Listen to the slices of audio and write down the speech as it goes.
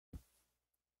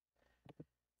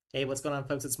Hey, what's going on,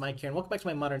 folks? It's Mike here, and welcome back to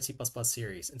my Modern C++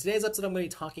 series. In today's episode, I'm going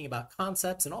to be talking about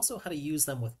concepts and also how to use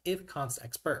them with if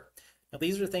constexpr. Now,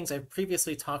 these are things I've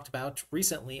previously talked about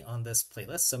recently on this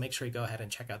playlist, so make sure you go ahead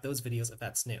and check out those videos if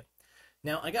that's new.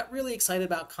 Now, I got really excited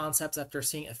about concepts after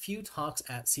seeing a few talks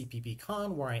at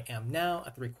CppCon, where I am now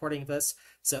at the recording of this.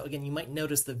 So again, you might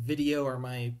notice the video or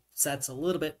my set's a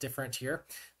little bit different here.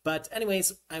 But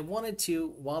anyways, I wanted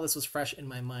to, while this was fresh in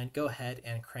my mind, go ahead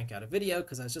and crank out a video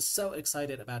because I was just so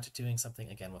excited about doing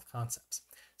something again with concepts.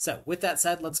 So with that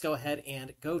said, let's go ahead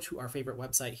and go to our favorite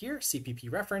website here,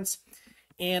 CPP reference.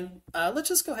 And let's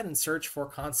just go ahead and search for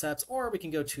concepts, or we can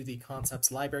go to the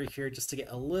concepts library here just to get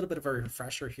a little bit of a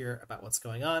refresher here about what's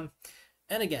going on.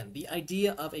 And again, the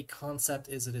idea of a concept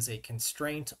is it is a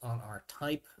constraint on our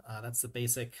type. That's the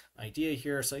basic idea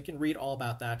here. So you can read all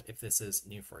about that if this is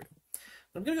new for you.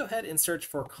 I'm going to go ahead and search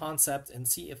for concept and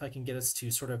see if I can get us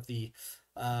to sort of the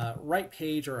right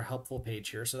page or a helpful page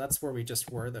here. So that's where we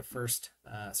just were, the first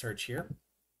search here.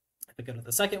 If I go to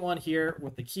the second one here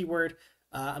with the keyword,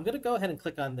 I'm going to go ahead and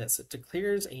click on this. It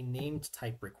declares a named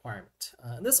type requirement.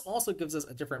 And this also gives us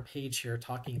a different page here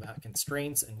talking about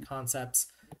constraints and concepts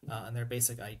and their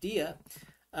basic idea.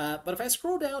 But if I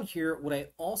scroll down here, what I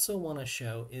also want to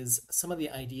show is some of the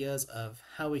ideas of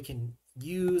how we can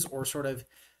use or sort of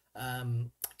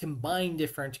combine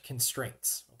different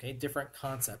constraints, okay, different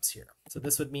concepts here. So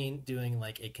this would mean doing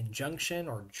like a conjunction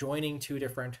or joining two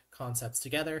different concepts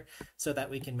together so that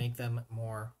we can make them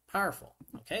more powerful.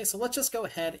 Okay, so let's just go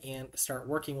ahead and start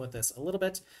working with this a little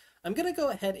bit. I'm going to go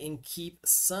ahead and keep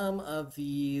some of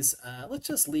these. Let's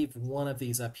just leave one of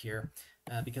these up here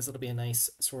because it'll be a nice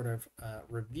sort of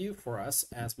review for us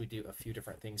as we do a few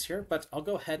different things here. But I'll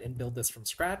go ahead and build this from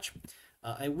scratch.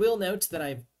 I will note that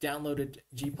I've downloaded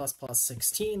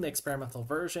G++16, the experimental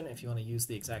version, if you want to use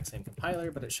the exact same compiler,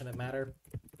 but it shouldn't matter.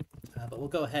 But we'll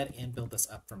go ahead and build this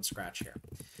up from scratch here.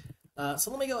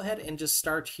 So let me go ahead and just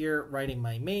start here writing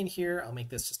my main here. I'll make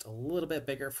this just a little bit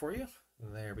bigger for you.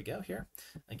 There we go here.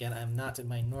 Again, I'm not in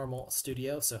my normal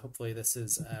studio, so hopefully this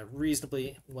is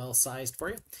reasonably well sized for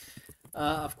you.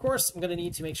 Of course, I'm going to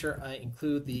need to make sure I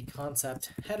include the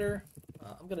concept header.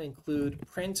 I'm going to include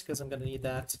print because I'm going to need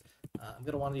that. I'm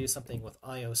going to want to do something with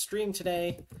IOStream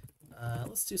today.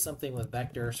 Let's do something with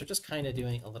vector. So just kind of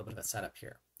doing a little bit of a setup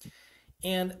here.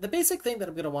 And the basic thing that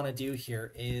I'm going to want to do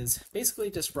here is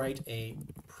basically just write a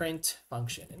print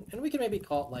function. And we can maybe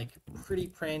call it like pretty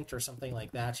print or something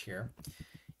like that here.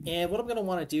 And what I'm going to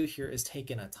want to do here is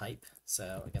take in a type.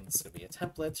 So again, this is going to be a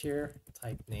template here,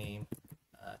 type name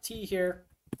t here,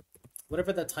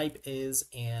 whatever the type is,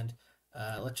 and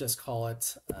let's just call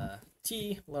it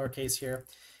t, lowercase here,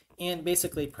 and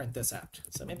basically print this out.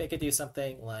 So maybe I could do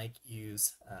something like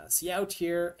use cout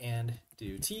here and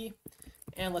do t,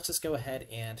 and let's just go ahead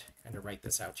and kind of write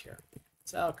this out here.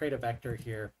 So I'll create a vector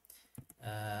here,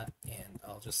 and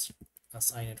I'll just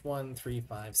assign it 1, 3,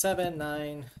 5, 7,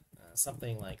 9,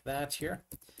 something like that here.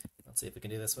 Let's see if we can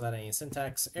do this without any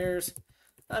syntax errors.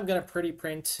 I'm going to pretty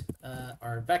print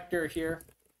our vector here,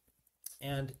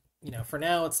 and for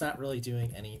now it's not really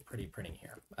doing any pretty printing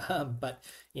here, but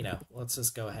let's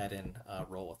just go ahead and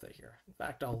roll with it here. In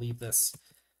fact, I'll leave this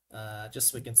just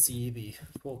so we can see the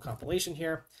full compilation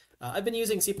here. I've been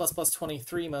using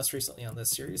C++23 most recently on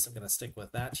this series. I'm going to stick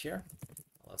with that here.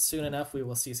 Well, soon enough we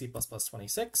will see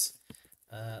C++26.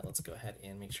 Let's go ahead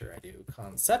and make sure I do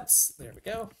concepts. There we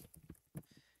go.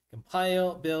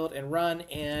 Compile, build, and run,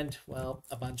 and, well,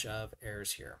 a bunch of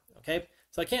errors here, okay?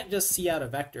 So I can't just see out a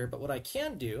vector, but what I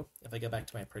can do, if I go back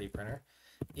to my pretty printer,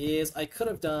 is I could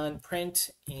have done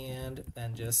print and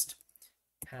then just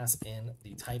pass in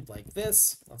the type like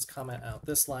this. Let's comment out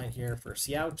this line here for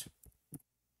cout.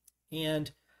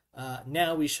 And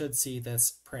now we should see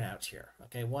this print out here,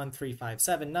 okay? 1, 3, 5,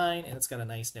 7, 9, and it's got a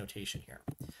nice notation here.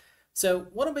 So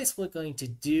what I'm basically going to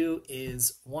do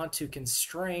is want to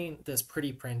constrain this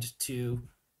pretty print to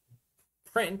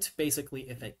print basically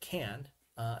if it can,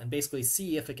 and basically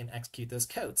see if it can execute this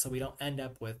code so we don't end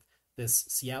up with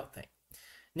this cout thing.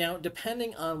 Now,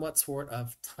 depending on what sort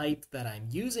of type that I'm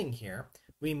using here,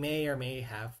 we may or may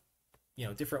have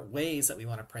different ways that we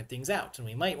want to print things out, and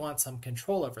we might want some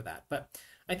control over that. But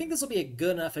I think this will be a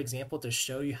good enough example to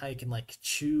show you how you can like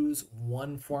choose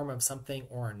one form of something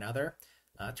or another.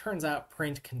 Turns out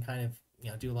print can kind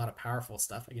of do a lot of powerful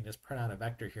stuff. I can just print out a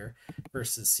vector here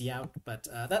versus cout, but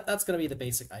that's going to be the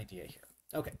basic idea here.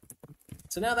 Okay,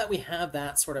 so now that we have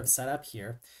that sort of set up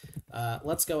here,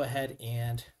 let's go ahead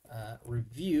and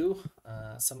review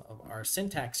some of our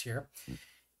syntax here.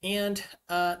 And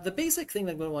the basic thing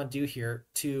that I'm going to want to do here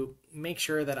to make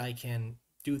sure that I can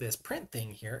do this print thing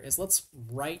here is let's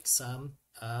write some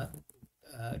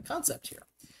concept here.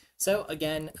 So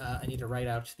again, I need to write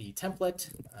out the template,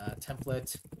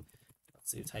 template,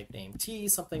 let's do type name T,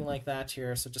 something like that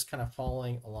here. So just kind of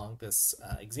following along this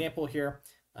example here.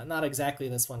 Not exactly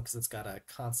this one because it's got a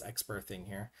constexpr thing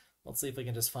here. Let's see if we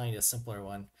can just find a simpler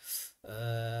one.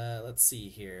 Let's see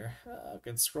here. We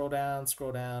can scroll down.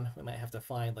 We might have to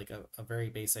find like a very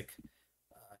basic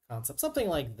concept. Something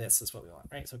like this is what we want,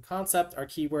 right? So concept, our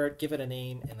keyword, give it a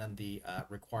name, and then the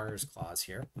requires clause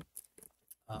here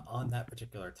on that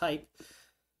particular type.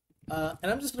 And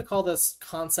I'm just going to call this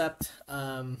concept,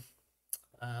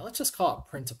 let's just call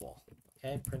it printable,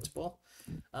 okay, printable.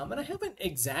 And I haven't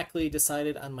exactly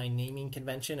decided on my naming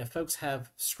convention. If folks have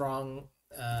strong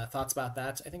thoughts about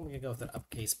that, I think we can go with an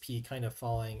uppercase P, kind of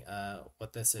following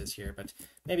what this is here, but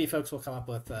maybe folks will come up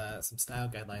with some style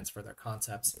guidelines for their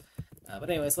concepts. But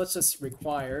anyways, let's just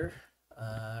require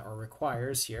or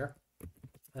requires here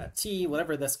T,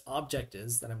 whatever this object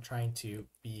is that I'm trying to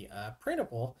be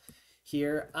printable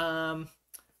here.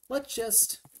 Let's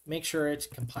just make sure it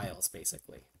compiles,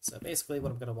 basically. So basically what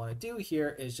I'm going to want to do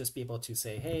here is just be able to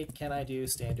say, hey, can I do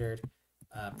standard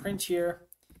print here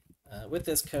with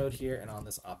this code here and on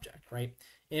this object, right?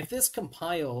 And if this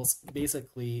compiles,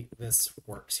 basically this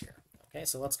works here. Okay,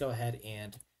 so let's go ahead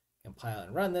and compile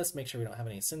and run this, make sure we don't have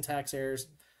any syntax errors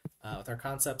with our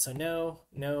concept. So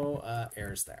no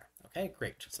errors there. Okay,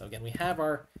 great. So again, we have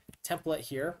our template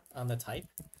here on the type.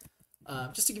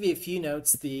 Just to give you a few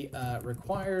notes, the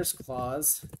requires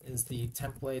clause is the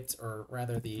template, or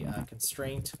rather the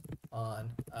constraint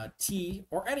on T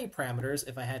or any parameters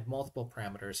if I had multiple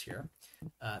parameters here.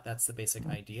 That's the basic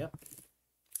idea.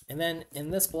 And then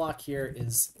in this block here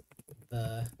is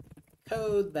the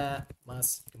code that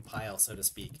must compile, so to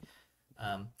speak.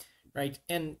 Right,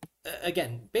 and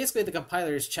again, basically the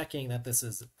compiler is checking that this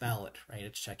is valid, right?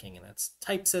 It's checking in its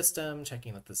type system,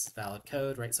 checking that this is valid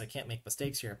code, right? So I can't make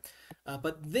mistakes here.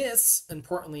 But this,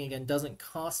 importantly, again, doesn't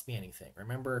cost me anything.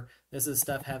 Remember, this is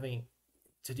stuff having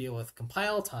to deal with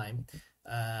compile time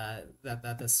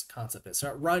that this concept is. So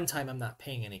at runtime, I'm not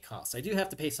paying any cost. I do have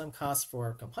to pay some cost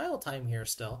for compile time here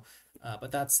still, but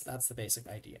that's the basic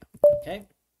idea, okay?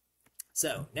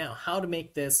 So now how to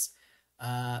make this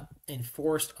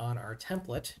enforced on our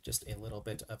template. Just a little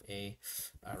bit of a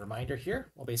reminder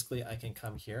here. Well, basically I can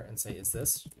come here and say, is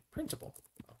this printable?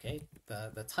 Okay,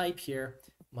 the type here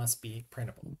must be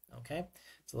printable. Okay,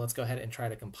 so let's go ahead and try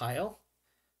to compile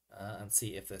and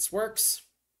see if this works.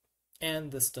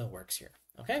 And this still works here.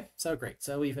 Okay, so great.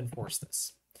 So we've enforced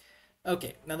this.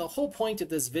 Okay, now the whole point of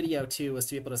this video too was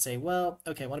to be able to say, well,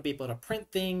 okay, I want to be able to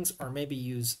print things or maybe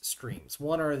use streams,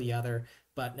 one or the other.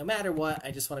 But no matter what,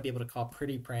 I just want to be able to call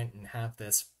pretty print and have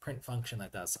this print function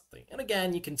that does something. And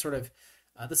again, you can sort of,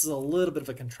 this is a little bit of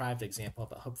a contrived example,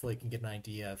 but hopefully you can get an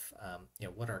idea of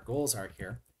what our goals are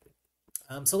here.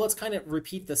 So let's kind of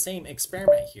repeat the same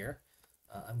experiment here.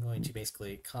 I'm going to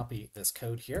basically copy this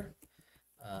code here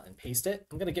and paste it.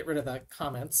 I'm going to get rid of the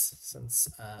comments since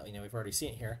we've already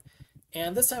seen it here.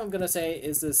 And this time I'm going to say,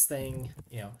 is this thing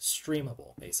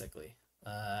streamable, basically.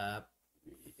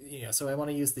 So I want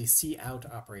to use the cout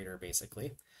operator,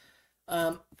 basically.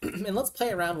 And let's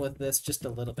play around with this just a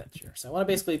little bit here. So I want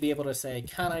to basically be able to say,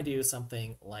 can I do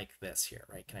something like this here,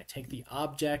 right? Can I take the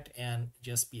object and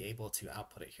just be able to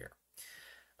output it here?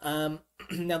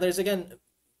 Now there's, again,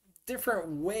 different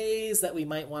ways that we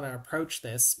might want to approach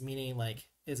this, meaning like,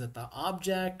 is it the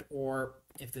object, or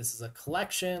if this is a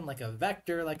collection, like a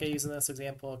vector, like I use in this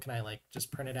example, can I like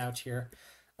just print it out here?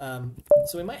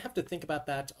 So we might have to think about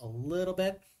that a little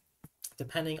bit,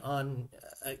 depending on,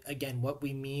 again, what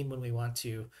we mean when we want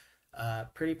to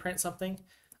pretty print something.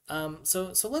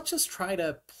 So let's just try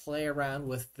to play around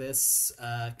with this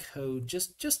code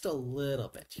just a little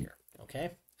bit here,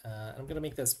 okay? I'm going to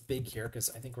make this big here because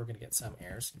I think we're going to get some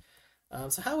errors.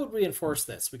 So how would we enforce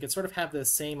this? We could sort of have the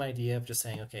same idea of just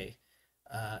saying, okay,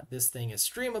 this thing is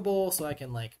streamable, so I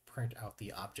can like print out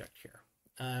the object here.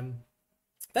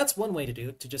 That's one way to do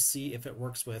it, to just see if it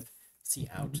works with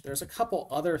cout. There's a couple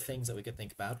other things that we could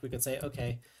think about. We could say,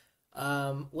 okay,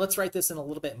 let's write this in a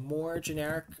little bit more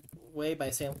generic way by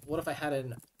saying, what if I had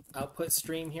an output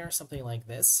stream here, something like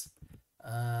this?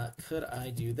 Could I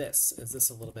do this? Is this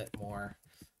a little bit more,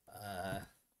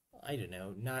 I don't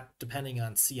know, not depending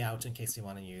on cout in case you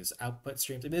want to use output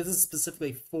streams. I mean, this is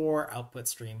specifically for output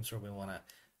streams where we want to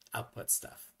output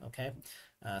stuff, okay?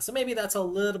 So maybe that's a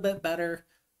little bit better.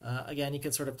 Again, you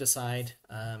can sort of decide,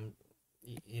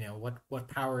 what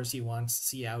powers you want.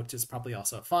 Cout is probably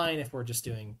also fine if we're just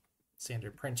doing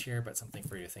standard print here, but something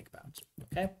for you to think about,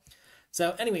 okay?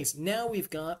 So anyways, now we've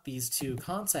got these two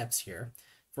concepts here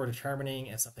for determining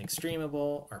if something's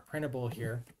streamable or printable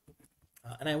here.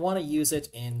 And I want to use it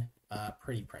in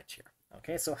pretty print here.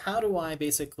 Okay, so how do I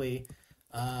basically,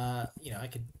 I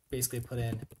could basically put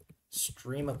in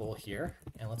streamable here,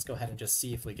 and let's go ahead and just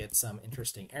see if we get some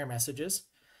interesting error messages.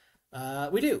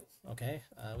 We do. Okay,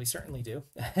 we certainly do.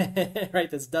 Right,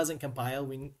 this doesn't compile.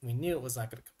 We knew it was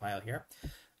not going to compile here.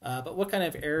 But what kind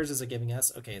of errors is it giving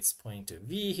us? Okay, it's pointing to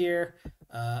V here.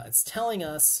 It's telling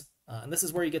us, and this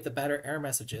is where you get the better error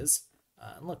messages.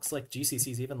 It looks like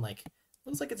GCC is even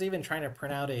looks like it's even trying to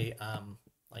print out a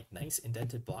nice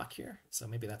indented block here. So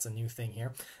maybe that's a new thing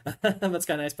here. That's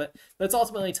kind of nice, but it's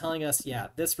ultimately telling us, yeah,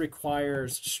 this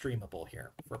requires streamable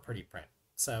here for pretty print.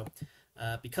 So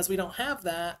because we don't have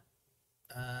that,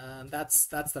 that's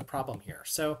the problem here.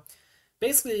 So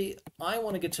basically, I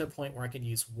want to get to a point where I can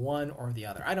use one or the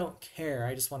other. I don't care.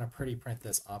 I just want to pretty print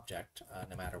this object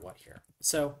no matter what here.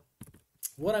 So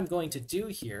what I'm going to do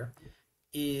here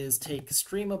is take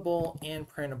streamable and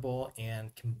printable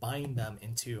and combine them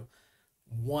into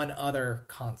one other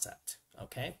concept.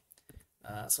 Okay,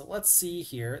 so let's see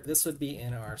here. This would be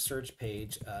in our search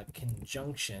page,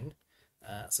 conjunction.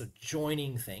 So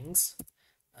joining things.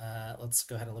 Let's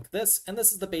go ahead and look at this. And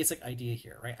this is the basic idea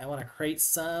here, right? I want to create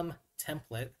some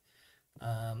template,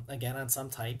 again, on some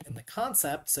type. In the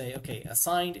concept, say, okay, a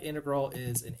signed integral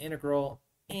is an integral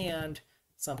and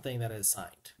something that is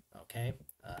signed, okay?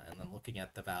 And then looking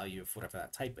at the value of whatever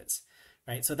that type is,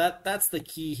 right? So that's the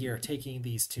key here, taking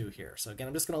these two here. So again,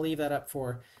 I'm just going to leave that up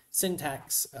for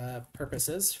syntax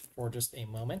purposes for just a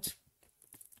moment,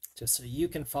 just so you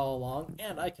can follow along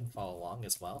and I can follow along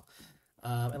as well.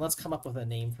 And let's come up with a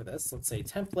name for this. Let's say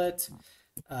template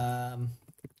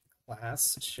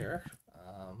class, sure.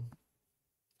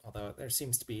 Although there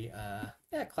seems to be,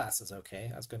 yeah, class is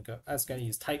okay. I was going to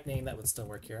use type name. That would still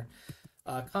work here.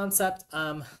 Concept.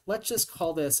 Let's just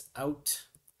call this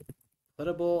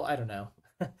outputtable. I don't know.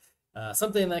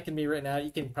 Something that can be written out.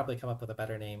 You can probably come up with a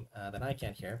better name than I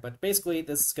can here. But basically,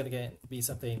 this is going to be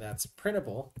something that's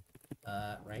printable,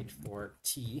 right, for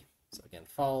T. So again,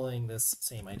 following this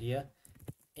same idea.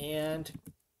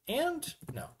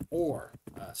 Or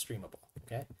streamable.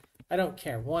 Okay, I don't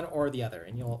care, one or the other,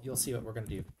 and you'll see what we're going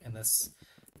to do in this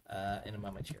in a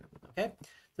moment here. Okay,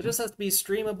 so it just has to be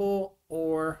streamable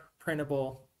or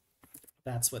printable.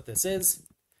 That's what this is.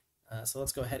 So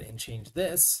let's go ahead and change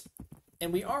this.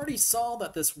 And we already saw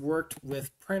that this worked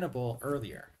with printable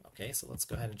earlier. Okay, so let's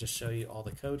go ahead and just show you all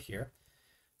the code here.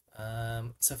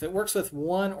 So if it works with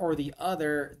one or the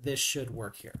other, this should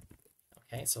work here.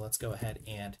 Okay, so let's go ahead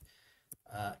and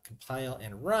compile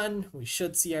and run. We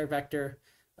should see our vector.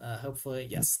 Hopefully,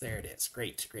 yes, there it is.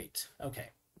 Great, great. Okay.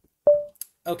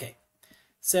 Okay,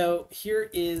 so here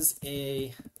is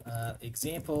a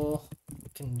example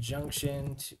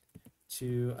conjunction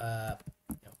to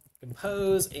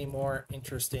compose a more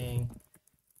interesting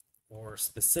or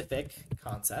specific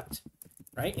concept,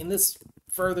 right? And this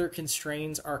further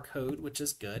constrains our code, which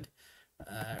is good,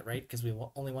 right? Because we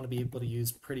only want to be able to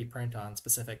use pretty print on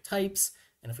specific types.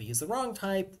 And if we use the wrong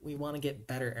type, we want to get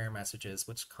better error messages,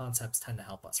 which concepts tend to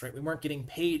help us, right? We weren't getting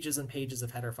pages and pages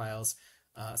of header files.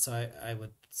 So I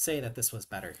would say that this was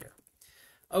better here.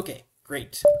 Okay,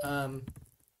 great.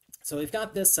 So we've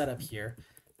got this set up here.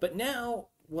 But now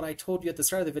what I told you at the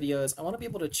start of the video is I want to be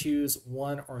able to choose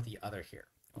one or the other here.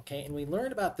 Okay, and we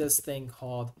learned about this thing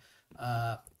called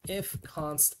if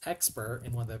constexpr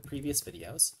in one of the previous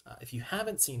videos. If you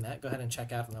haven't seen that, go ahead and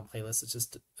check out on the playlist. It's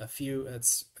just a few,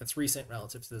 it's recent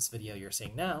relative to this video you're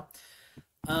seeing now.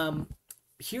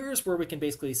 Here's where we can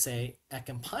basically say at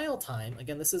compile time,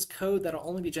 again, this is code that'll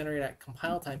only be generated at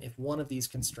compile time if one of these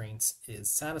constraints is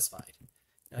satisfied.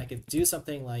 And I could do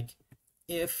something like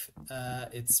if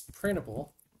it's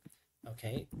printable,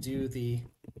 okay, do the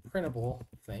printable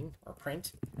thing or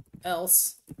print,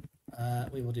 else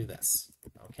we will do this.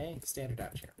 Okay, standard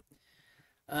out here.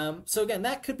 So again,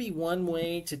 that could be one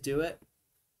way to do it.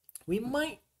 We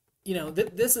might,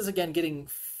 this is again getting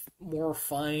more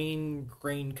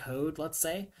fine-grained code, let's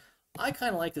say. I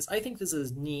kind of like this. I think this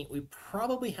is neat. We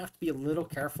probably have to be a little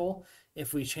careful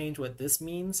if we change what this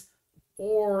means,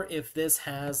 or if this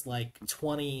has like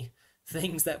 20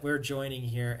 things that we're joining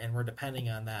here and we're depending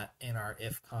on that in our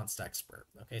if constexpr.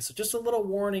 Okay, so just a little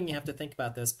warning, you have to think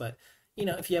about this, but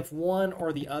if you have one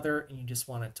or the other and you just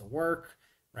want it to work,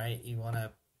 right? You want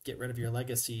to get rid of your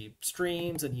legacy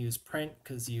streams and use print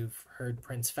because you've heard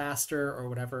prints faster or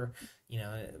whatever,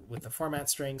 with the format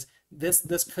strings.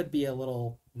 This could be a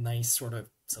little nice sort of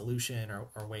solution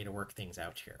or way to work things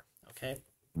out here, okay?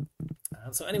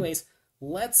 So anyways,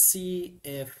 let's see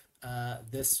if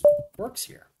this works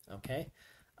here, okay?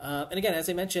 And again, as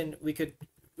I mentioned, we could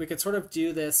sort of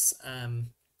do this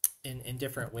in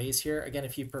different ways here. Again,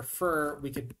 if you prefer, we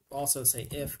could also say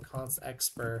if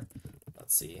constexpr,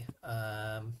 let's see,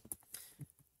 and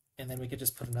then we could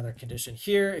just put another condition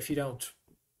here if you don't,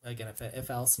 again, if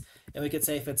else, and we could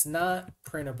say if it's not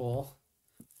printable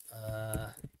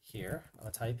here on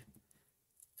a type,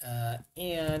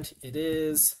 and it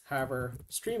is, however,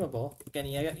 streamable. Again,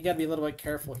 you got to be a little bit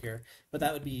careful here, but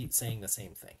that would be saying the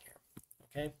same thing here.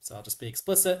 Okay, so I'll just be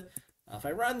explicit. If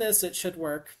I run this, it should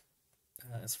work.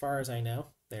 As far as I know,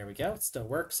 there we go. It still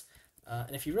works.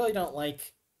 And if you really don't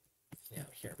like,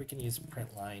 here we can use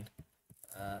print line,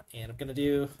 and I'm going to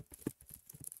do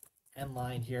end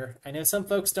line here. I know some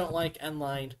folks don't like end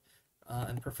line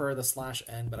and prefer the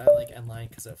 /n, but I like end line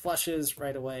because it flushes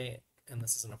right away. And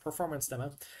this isn't a performance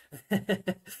demo,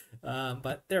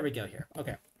 but there we go here.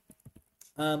 Okay.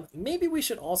 Maybe we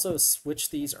should also switch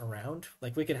these around.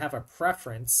 Like we could have a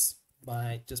preference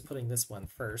by just putting this one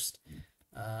first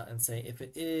and say if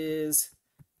it is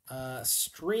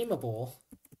streamable,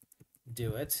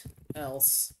 do it,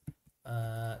 else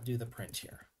do the print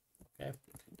here. Okay.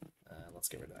 Let's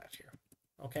get rid of that here.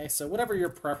 Okay. So whatever your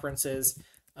preference is,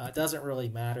 doesn't really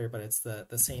matter, but it's the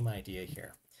same idea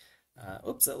here.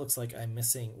 Oops, it looks like I'm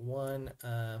missing one,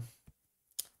 or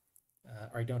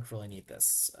I don't really need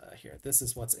this here. This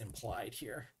is what's implied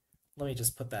here. Let me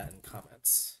just put that in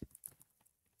comments.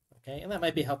 Okay, and that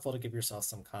might be helpful to give yourself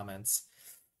some comments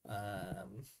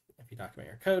if you document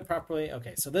your code properly.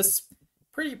 Okay, so this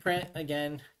pretty print,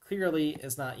 again, clearly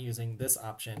is not using this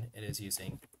option. It is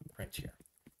using print here.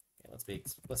 Okay, let's be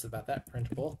explicit about that,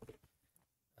 printable.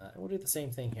 And we'll do the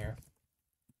same thing here.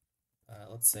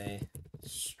 Let's say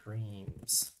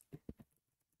streams.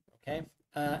 Okay,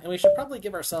 and we should probably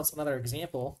give ourselves another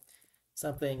example,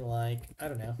 something like, I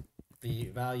don't know, the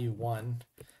value 1.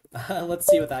 Let's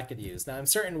see what that could use. Now I'm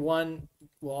certain 1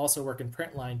 will also work in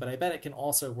print line, but I bet it can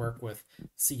also work with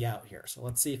cout here. So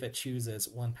let's see if it chooses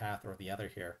one path or the other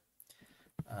here.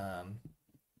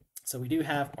 So we do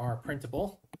have our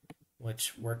printable,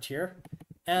 which worked here,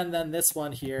 and then this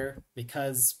one here,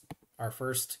 because our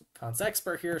first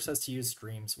constexpr here says to use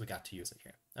streams, we got to use it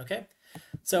here. Okay,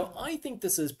 so I think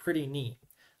this is pretty neat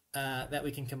that we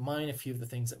can combine a few of the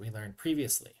things that we learned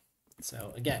previously.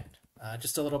 So again,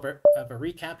 just a little bit of a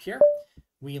recap here.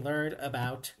 We learned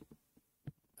about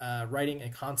writing a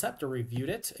concept, or reviewed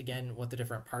it, again, what the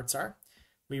different parts are.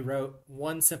 We wrote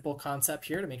one simple concept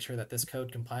here to make sure that this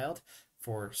code compiled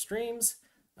for streams,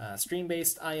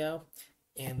 stream-based I/O,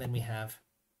 and then we have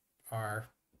our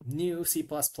new C++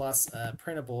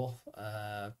 printable,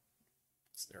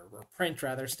 or print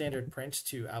rather, standard print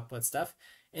to output stuff.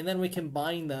 And then we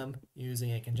combine them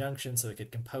using a conjunction so we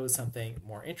could compose something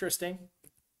more interesting.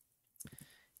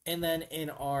 And then in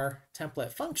our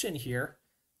template function here,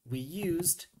 we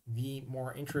used the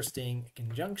more interesting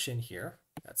conjunction here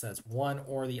that says one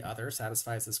or the other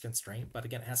satisfies this constraint, but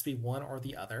again, it has to be one or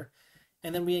the other.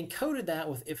 And then we encoded that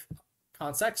with if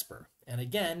constexpr. And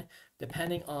again,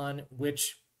 depending on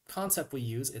which concept we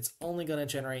use, it's only going to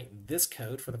generate this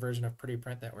code for the version of pretty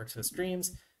print that works with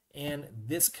streams, and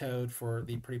this code for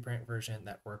the pretty print version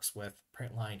that works with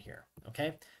print line here.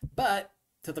 Okay, but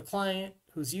to the client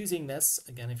who's using this,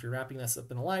 again, if you're wrapping this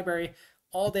up in a library,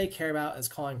 all they care about is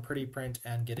calling pretty print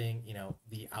and getting,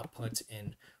 the output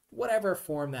in whatever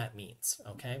form that means.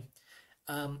 Okay.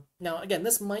 Now again,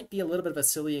 this might be a little bit of a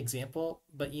silly example,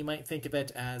 but you might think of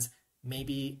it as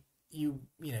maybe you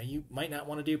might not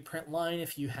want to do print line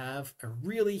if you have a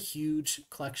really huge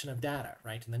collection of data,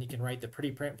 right? And then you can write the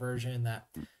pretty print version that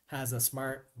has a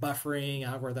smart buffering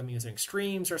algorithm using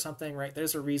streams or something, right?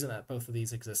 There's a reason that both of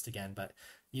these exist again, but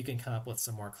you can come up with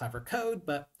some more clever code,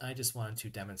 but I just wanted to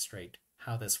demonstrate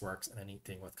how this works and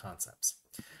anything with concepts.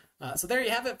 So there you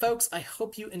have it, folks. I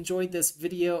hope you enjoyed this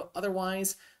video.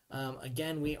 Otherwise,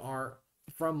 again, we are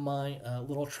from my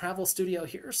little travel studio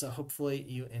here, so hopefully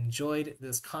you enjoyed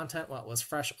this content while it was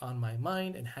fresh on my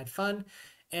mind and had fun.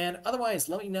 And otherwise,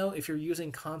 let me know if you're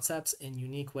using concepts in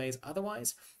unique ways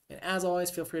otherwise. And as always,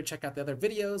 feel free to check out the other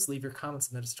videos, leave your comments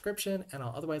in the description, and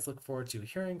I'll otherwise look forward to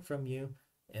hearing from you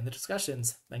in the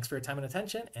discussions. Thanks for your time and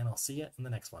attention, and I'll see you in the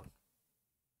next one.